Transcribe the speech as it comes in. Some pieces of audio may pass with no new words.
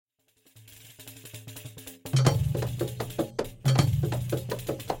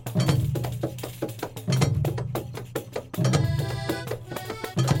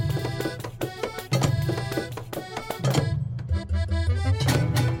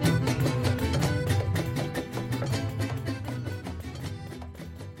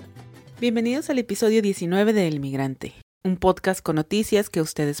Bienvenidos al episodio 19 de El Migrante, un podcast con noticias que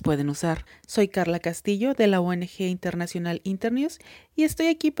ustedes pueden usar. Soy Carla Castillo de la ONG internacional Internews y estoy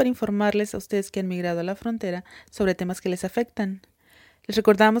aquí para informarles a ustedes que han migrado a la frontera sobre temas que les afectan. Les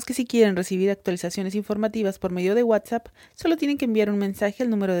recordamos que si quieren recibir actualizaciones informativas por medio de WhatsApp, solo tienen que enviar un mensaje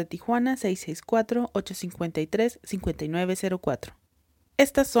al número de Tijuana 664-853-5904.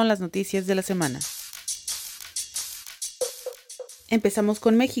 Estas son las noticias de la semana. Empezamos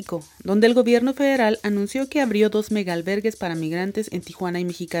con México, donde el gobierno federal anunció que abrió 2 megaalbergues para migrantes en Tijuana y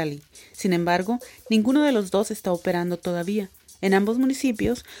Mexicali. Sin embargo, ninguno de los dos está operando todavía. En ambos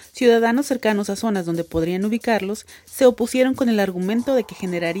municipios, ciudadanos cercanos a zonas donde podrían ubicarlos se opusieron con el argumento de que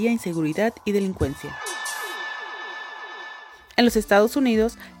generaría inseguridad y delincuencia. En los Estados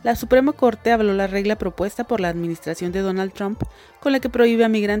Unidos, la Suprema Corte avaló la regla propuesta por la administración de Donald Trump, con la que prohíbe a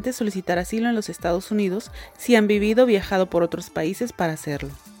migrantes solicitar asilo en los Estados Unidos si han vivido o viajado por otros países para hacerlo.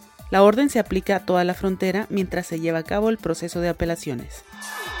 La orden se aplica a toda la frontera mientras se lleva a cabo el proceso de apelaciones.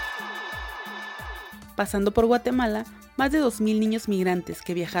 Pasando por Guatemala, más de 2,000 niños migrantes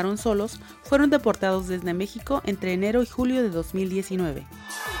que viajaron solos fueron deportados desde México entre enero y julio de 2019.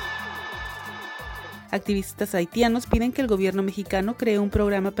 Activistas haitianos piden que el gobierno mexicano cree un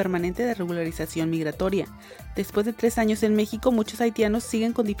programa permanente de regularización migratoria. Después de 3 años en México, muchos haitianos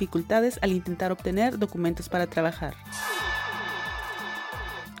siguen con dificultades al intentar obtener documentos para trabajar.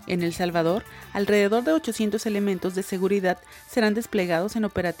 En El Salvador, alrededor de 800 elementos de seguridad serán desplegados en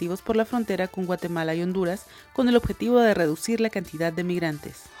operativos por la frontera con Guatemala y Honduras con el objetivo de reducir la cantidad de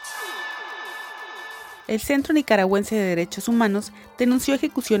migrantes. El Centro Nicaragüense de Derechos Humanos denunció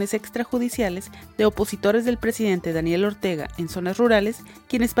ejecuciones extrajudiciales de opositores del presidente Daniel Ortega en zonas rurales,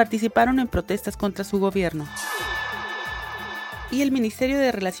 quienes participaron en protestas contra su gobierno. Y el Ministerio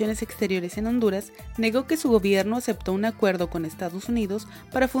de Relaciones Exteriores en Honduras negó que su gobierno aceptó un acuerdo con Estados Unidos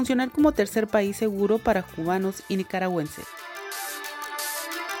para funcionar como tercer país seguro para cubanos y nicaragüenses.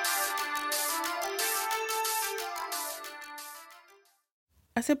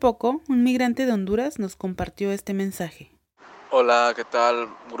 Hace poco, un migrante de Honduras nos compartió este mensaje. Hola, ¿qué tal,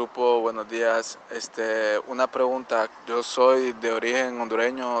 grupo? Buenos días. Una pregunta. Yo soy de origen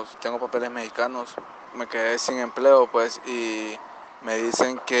hondureño, tengo papeles mexicanos. Me quedé sin empleo, pues, y me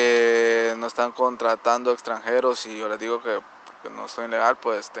dicen que no están contratando extranjeros y yo les digo que porque no soy legal,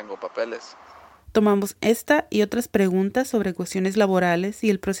 pues tengo papeles. Tomamos esta y otras preguntas sobre cuestiones laborales y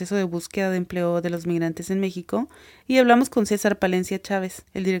el proceso de búsqueda de empleo de los migrantes en México y hablamos con César Palencia Chávez,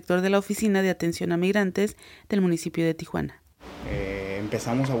 el director de la Oficina de Atención a Migrantes del municipio de Tijuana.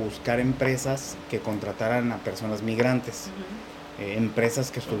 Empezamos a buscar empresas que contrataran a personas migrantes,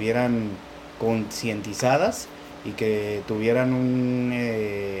 empresas que estuvieran concientizadas y que tuvieran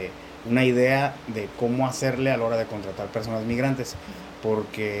una idea de cómo hacerle a la hora de contratar personas migrantes,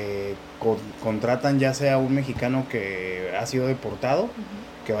 porque contratan ya sea un mexicano que ha sido deportado,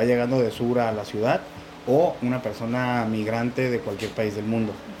 que va llegando de sur a la ciudad, o una persona migrante de cualquier país del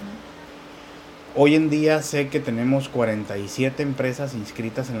mundo. Hoy en día sé que tenemos 47 empresas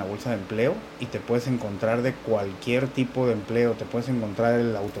inscritas en la bolsa de empleo y te puedes encontrar de cualquier tipo de empleo. Te puedes encontrar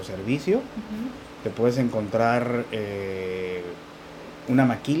el autoservicio, te puedes encontrar una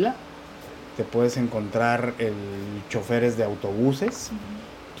maquila, te puedes encontrar choferes de autobuses.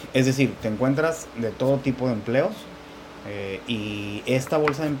 Es decir, te encuentras de todo tipo de empleos y esta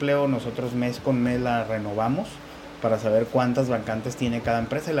bolsa de empleo nosotros mes con mes la renovamos para saber cuántas vacantes tiene cada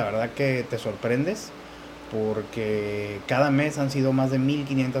empresa y la verdad que te sorprendes porque cada mes han sido más de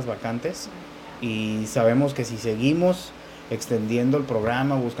 1,500 vacantes y sabemos que si seguimos extendiendo el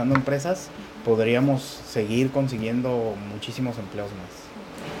programa, buscando empresas, podríamos seguir consiguiendo muchísimos empleos más.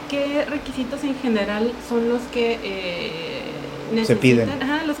 ¿Qué requisitos en general son los que necesitan? Se piden.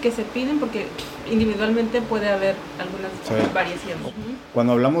 Los que se piden, porque individualmente puede haber algunas variaciones.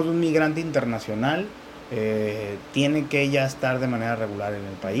 Cuando hablamos de un migrante internacional, tiene que ya estar de manera regular en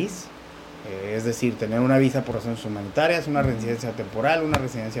el país, es decir, tener una visa por razones humanitarias, una residencia temporal, una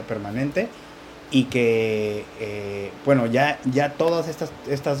residencia permanente y que, ya todas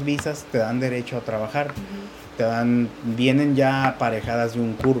estas visas te dan derecho a trabajar, vienen ya aparejadas de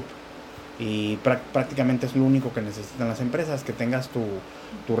un CURP y prácticamente es lo único que necesitan las empresas, que tengas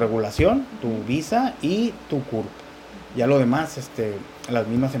tu regulación, tu visa y tu CURP. Ya lo demás, las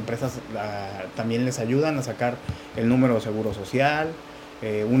mismas empresas también les ayudan a sacar el número de seguro social,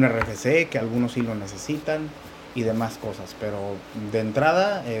 un RFC, que algunos sí lo necesitan, y demás cosas. Pero de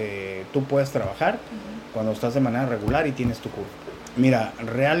entrada, tú puedes trabajar cuando estás de manera regular y tienes tu CURP. Mira,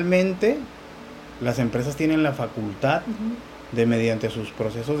 realmente las empresas tienen la facultad de, mediante sus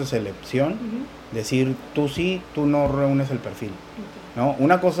procesos de selección, decir tú sí, tú no reúnes el perfil. ¿no?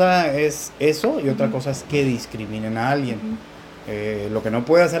 Una cosa es eso y otra cosa es que discriminen a alguien. Lo que no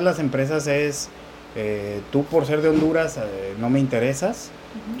pueden hacer las empresas es, tú por ser de Honduras no me interesas,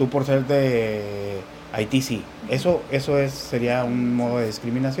 tú por ser de Haití sí. Eso sería un modo de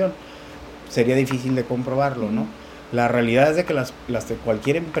discriminación. Sería difícil de comprobarlo, ¿no? La realidad es de que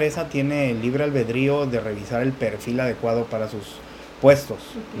cualquier empresa tiene el libre albedrío de revisar el perfil adecuado para sus puestos,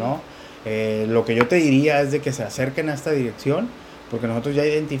 ¿no? Lo que yo te diría es de que se acerquen a esta dirección, porque nosotros ya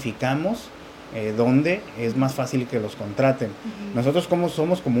identificamos dónde es más fácil que los contraten. Nosotros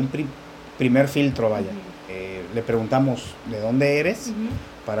somos como un primer filtro, vaya. Le preguntamos de dónde eres,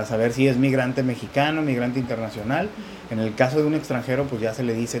 para saber si es migrante mexicano, migrante internacional. En el caso de un extranjero, pues ya se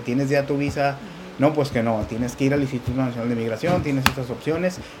le dice, ¿tienes ya tu visa? No, pues que no, tienes que ir al Instituto Nacional de Migración, tienes estas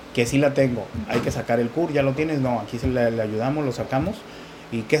opciones, que sí la tengo, hay que sacar el CUR, ¿ya lo tienes? No, aquí le ayudamos, lo sacamos.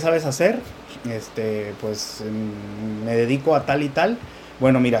 ¿Y qué sabes hacer? Pues me dedico a tal y tal.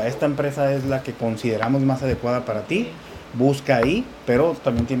 Bueno, mira, esta empresa es la que consideramos más adecuada para ti, busca ahí, pero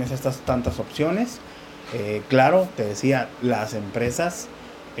también tienes estas tantas opciones. Claro, te decía, las empresas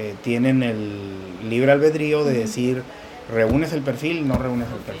tienen el libre albedrío de decir, ¿reúnes el perfil? No reúnes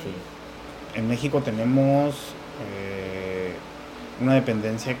el perfil. En México tenemos una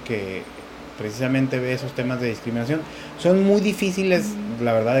dependencia que precisamente ve esos temas de discriminación. Son muy difíciles,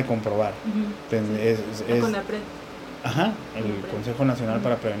 la verdad, de comprobar. El Consejo Nacional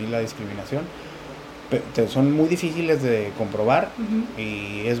para Prevenir la Discriminación. Son muy difíciles de comprobar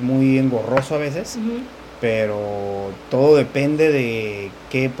y es muy engorroso a veces, pero todo depende de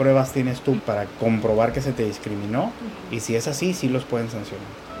qué pruebas tienes tú para comprobar que se te discriminó, y si es así, sí los pueden sancionar.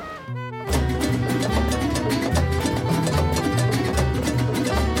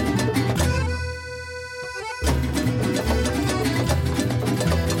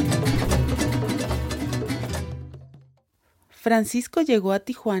 Francisco llegó a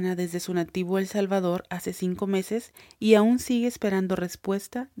Tijuana desde su nativo El Salvador hace 5 meses y aún sigue esperando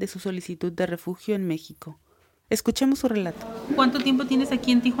respuesta de su solicitud de refugio en México. Escuchemos su relato. ¿Cuánto tiempo tienes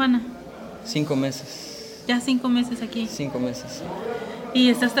aquí en Tijuana? 5 meses. ¿Ya 5 meses aquí? 5 meses. ¿Y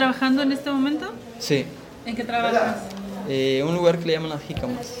estás trabajando en este momento? Sí. ¿En qué trabajas? Un lugar que le llaman las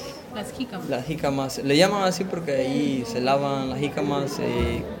jícamas. ¿Las jícamas? Las jícamas. Le llaman así porque ahí se lavan las jícamas,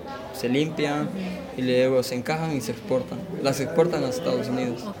 se limpian y luego se encajan y se exportan. Las exportan a Estados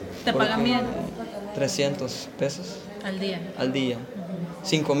Unidos. ¿Te pagan bien? 300 pesos. ¿Al día? Al día.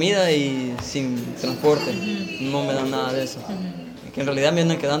 Sin comida y sin transporte. No me dan nada de eso. Que en realidad me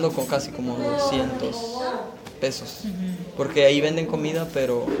andan quedando con casi como 200 pesos. Porque ahí venden comida,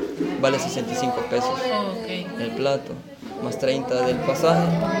 pero vale 65 pesos el plato. Más 30 del pasaje,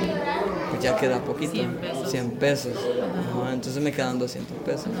 pues ya queda poquito. 100 pesos. Entonces me quedan 200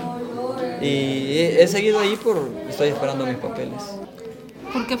 pesos. Y he seguido ahí estoy esperando mis papeles.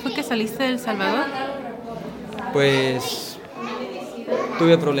 ¿Por qué fue que saliste de El Salvador? Pues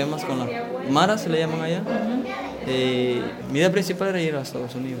tuve problemas con las maras, se le llaman allá. Mi idea principal era ir a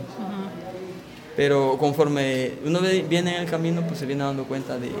Estados Unidos. Pero conforme uno viene en el camino, pues se viene dando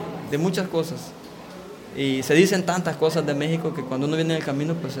cuenta de muchas cosas. Y se dicen tantas cosas de México que cuando uno viene en el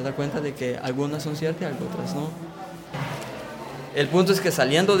camino, pues se da cuenta de que algunas son ciertas y otras no. El punto es que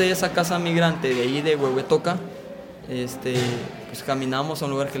saliendo de esa casa migrante, de ahí de Huehuetoca, pues caminamos a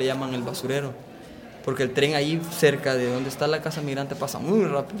un lugar que le llaman el basurero. Porque el tren ahí cerca de donde está la casa migrante pasa muy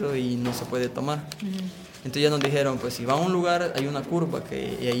rápido y no se puede tomar. Entonces ya nos dijeron, pues si va a un lugar hay una curva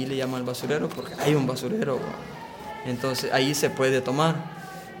y ahí le llaman el basurero porque hay un basurero. Entonces ahí se puede tomar.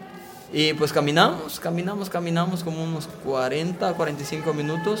 Y pues caminamos como unos 40, 45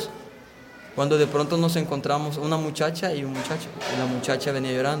 minutos, cuando de pronto nos encontramos una muchacha y un muchacho. Y la muchacha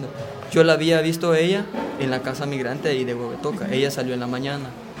venía llorando. Yo la había visto ella en la casa migrante ahí de Huehuetoca. Ella salió en la mañana.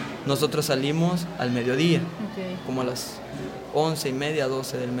 Nosotros salimos al mediodía, como a las 11:30,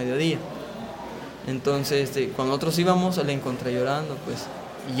 12 del mediodía. Entonces, cuando nosotros íbamos, la encontré llorando, pues.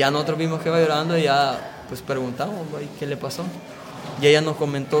 Y ya nosotros vimos que iba llorando y ya pues preguntamos, ¿qué le pasó? Y ella nos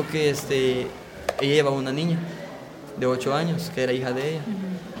comentó que ella llevaba una niña de 8 años, que era hija de ella.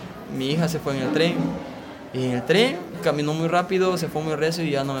 Mi hija se fue en el tren. Y en el tren caminó muy rápido, se fue muy recio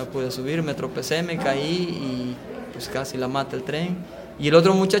y ya no me pude subir. Me tropecé, me caí y pues casi la mata el tren. Y el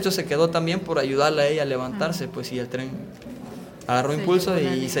otro muchacho se quedó también por ayudarle a ella a levantarse, pues y el tren agarró impulso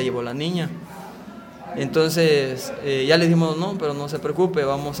y se llevó la niña. Entonces ya le dijimos, no, pero no se preocupe,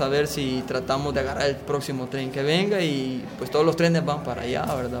 vamos a ver si tratamos de agarrar el próximo tren que venga y pues todos los trenes van para allá,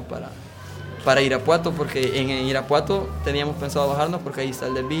 ¿verdad? Para Irapuato, porque en Irapuato teníamos pensado bajarnos porque ahí está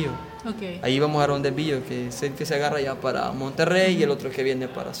el desvío. Ahí vamos a agarrar un desvío que se agarra ya para Monterrey y el otro que viene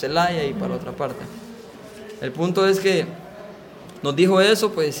para Celaya y para otra parte. El punto es que Nos dijo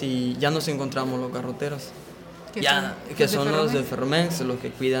eso, pues, y ya nos encontramos los garroteros. Que son los del Ferromex, los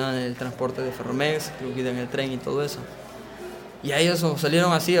que cuidan el transporte de Ferromex, que cuidan el tren y todo eso. Y a ellos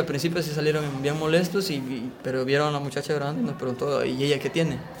salieron así, al principio sí salieron bien molestos, pero vieron a la muchacha grande y nos preguntó, ¿y ella qué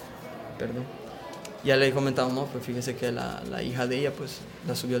tiene? Perdón. Ya le comentamos, no, pues fíjese que la hija de ella pues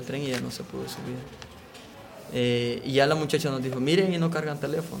la subió al tren y ella no se pudo subir. Y ya la muchacha nos dijo, miren y no cargan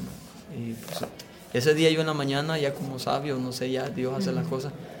teléfono. Y pues ese día yo en la mañana, ya como sabio, no sé, ya Dios hace las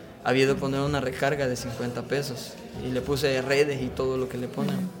cosas, había de poner una recarga de 50 pesos y le puse redes y todo lo que le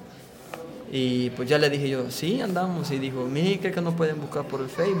ponen. Y pues ya le dije yo, sí, andamos. Y dijo, mire, creo que no pueden buscar por el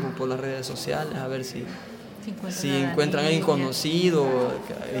Facebook, por las redes sociales, a ver si encuentran a alguien conocido.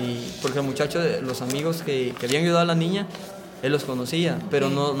 Porque el muchacho, los amigos que habían ayudado a la niña, él los conocía, pero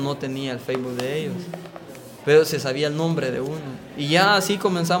no tenía el Facebook de ellos. Pero se sabía el nombre de uno. Y ya así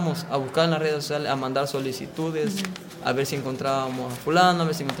comenzamos a buscar en las redes sociales, a mandar solicitudes, a ver si encontrábamos a fulano, a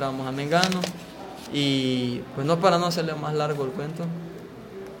ver si encontrábamos a mengano. Y pues no, para no hacerle más largo el cuento,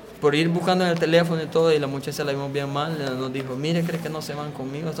 por ir buscando en el teléfono y todo, y la muchacha la vimos bien mal, nos dijo, mire, ¿crees que no se van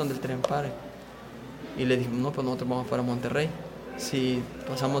conmigo? Es donde el tren pare. Y le dijimos, no, pues nosotros vamos para Monterrey. Si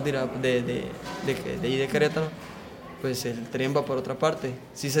pasamos de ir de Querétaro, pues el tren va por otra parte.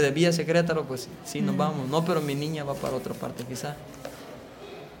 Si se desvía hacia Querétaro, pues sí, nos vamos. No, pero mi niña va para otra parte quizás.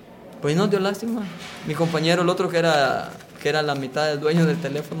 Pues nos dio lástima. Mi compañero, el otro que era la mitad del dueño del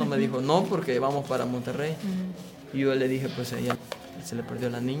teléfono, me dijo, no, porque vamos para Monterrey. Y yo le dije, pues ella se le perdió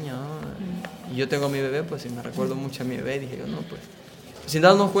la niña, ¿no? Y yo tengo a mi bebé, pues, y me recuerdo mucho a mi bebé. Dije yo, no, pues. Sin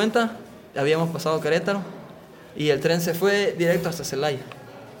darnos cuenta, habíamos pasado Querétaro y el tren se fue directo hasta Celaya.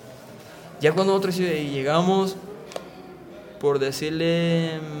 Ya cuando nosotros llegamos, por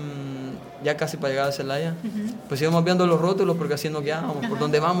decirle, ya casi para llegar a Celaya, pues íbamos viendo los rótulos porque así nos guiábamos, por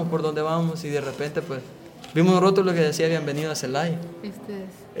dónde vamos, y de repente, pues, vimos un rótulo que decía bienvenido a Celaya.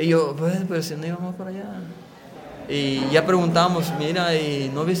 Y yo, pues, pero si no íbamos para allá. Y ya preguntamos, mira,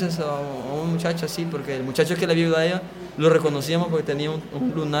 ¿y no viste a un muchacho así? Porque el muchacho que le había ayudado a ella, lo reconocíamos porque tenía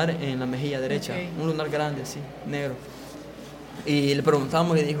un lunar en la mejilla derecha, un lunar grande, así, negro. Y le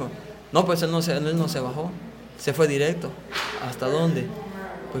preguntamos y dijo, no, pues él no se bajó, se fue directo. ¿Hasta dónde?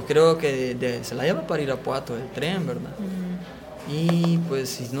 Pues creo que se la lleva para Irapuato, el tren, ¿verdad? Y pues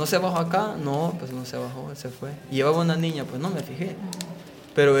si no se bajó acá, no, pues no se bajó, él se fue. Y llevaba una niña, pues no me fijé.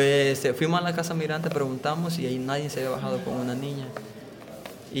 Pero fuimos a la casa migrante, preguntamos y ahí nadie se había bajado con una niña.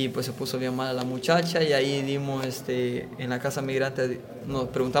 Y pues se puso bien mal a la muchacha y ahí dimos, en la casa migrante, nos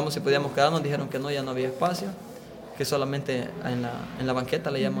preguntamos si podíamos quedar, nos dijeron que no, ya no había espacio, que solamente en la banqueta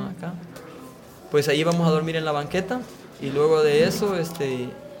le llaman acá. Pues ahí íbamos a dormir en la banqueta y luego de eso,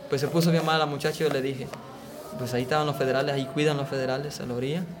 pues se puso bien mal a la muchacha y yo le dije, pues ahí estaban los federales, ahí cuidan los federales a la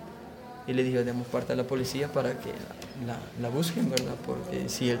orilla. Y le dije, demos parte a la policía para que la busquen, ¿verdad? Porque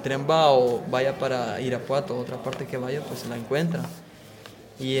si el tren va o vaya para Irapuato o otra parte que vaya, pues la encuentran.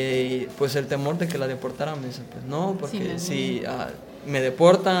 Y pues el temor de que la deportaran, me dice, pues no, porque si me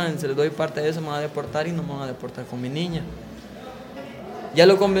deportan, se les doy parte de eso, me van a deportar y no me van a deportar con mi niña. Ya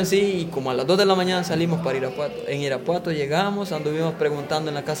lo convencí y como a las 2 de la mañana salimos para Irapuato. En Irapuato llegamos, anduvimos preguntando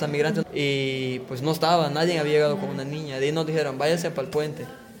en la casa migrante y pues no estaba, nadie había llegado con una niña. De ahí nos dijeron, váyase para el puente.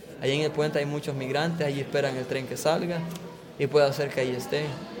 Ahí en el puente hay muchos migrantes, ahí esperan el tren que salga y puede ser que ahí esté.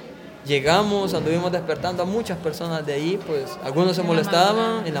 Llegamos, anduvimos despertando a muchas personas de ahí, pues algunos se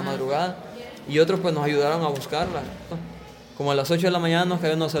molestaban en la madrugada y otros pues nos ayudaron a buscarla. Como a las 8 de la mañana nos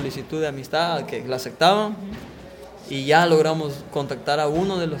cayó una solicitud de amistad que la aceptaban y ya logramos contactar a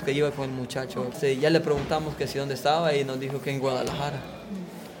uno de los que iba con el muchacho. Ya le preguntamos que si dónde estaba y nos dijo que en Guadalajara.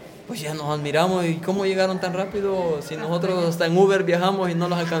 Pues ya nos admiramos y cómo llegaron tan rápido si nosotros hasta en Uber viajamos y no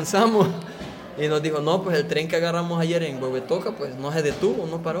los alcanzamos. Y nos dijo, no, pues el tren que agarramos ayer en Huehuetoca pues no se detuvo,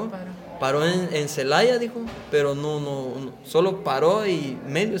 no paró. Paró en Celaya, dijo, pero no, solo paró y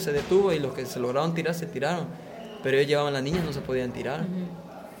medio se detuvo y los que se lograron tirar se tiraron. Pero ellos llevaban a la niña, no se podían tirar.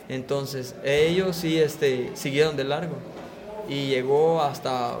 Entonces ellos sí siguieron de largo y llegó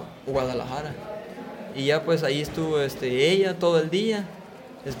hasta Guadalajara. Y ya pues ahí estuvo ella todo el día,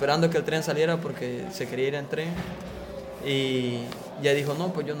 esperando que el tren saliera porque se quería ir en tren. Y ya dijo,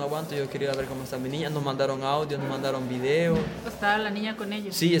 no, pues yo no aguanto, yo quiero ir a ver cómo está mi niña. Nos mandaron audio, nos mandaron video. ¿Estaba la niña con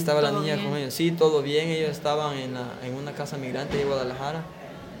ellos? Sí, estaba la niña con ellos. Sí, todo bien. Ellos estaban en una casa migrante de Guadalajara.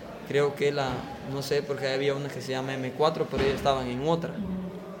 Creo que no sé, porque había una que se llama M4, pero ellos estaban en otra.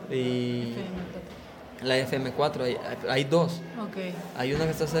 Y la FM4, hay dos. Okay. Hay una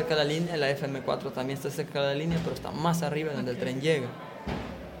que está cerca de la línea, y la FM4 también está cerca de la línea, pero está más arriba donde el tren llega.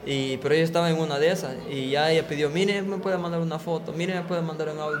 Pero ella estaba en una de esas y ya ella pidió, mire, me puede mandar una foto, mire, me puede mandar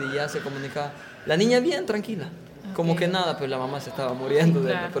un audio y ya se comunicaba. La niña bien tranquila, como que nada, pues la mamá se estaba muriendo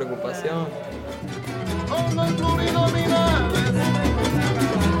de preocupación.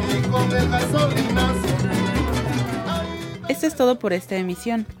 Esto es todo por esta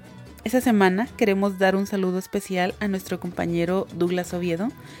emisión. Esta semana queremos dar un saludo especial a nuestro compañero Douglas Oviedo,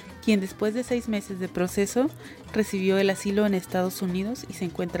 quien después de 6 meses de proceso recibió el asilo en Estados Unidos y se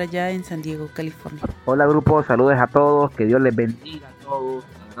encuentra ya en San Diego, California. Hola grupo, saludos a todos, que Dios les bendiga a todos.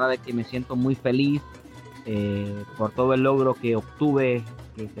 La verdad es que me siento muy feliz por todo el logro que obtuve,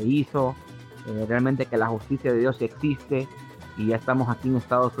 que se hizo. Realmente que la justicia de Dios existe y ya estamos aquí en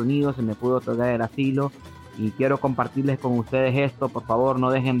Estados Unidos, se me pudo otorgar el asilo y quiero compartirles con ustedes esto. Por favor,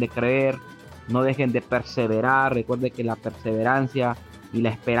 no dejen de creer, no dejen de perseverar. Recuerden que la perseverancia y la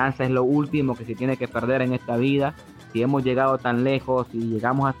esperanza es lo último que se tiene que perder en esta vida. Si hemos llegado tan lejos y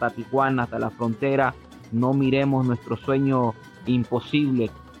llegamos hasta Tijuana, hasta la frontera, no miremos nuestro sueño imposible.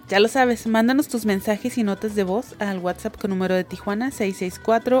 Ya lo sabes, mándanos tus mensajes y notas de voz al WhatsApp con número de Tijuana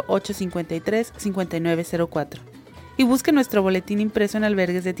 664-853-5904. Y busque nuestro boletín impreso en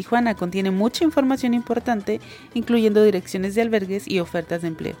Albergues de Tijuana. Contiene mucha información importante, incluyendo direcciones de albergues y ofertas de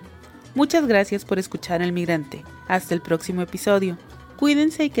empleo. Muchas gracias por escuchar El Migrante. Hasta el próximo episodio.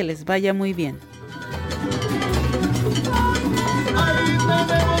 Cuídense y que les vaya muy bien. Ahí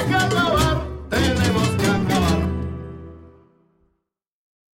tenemos que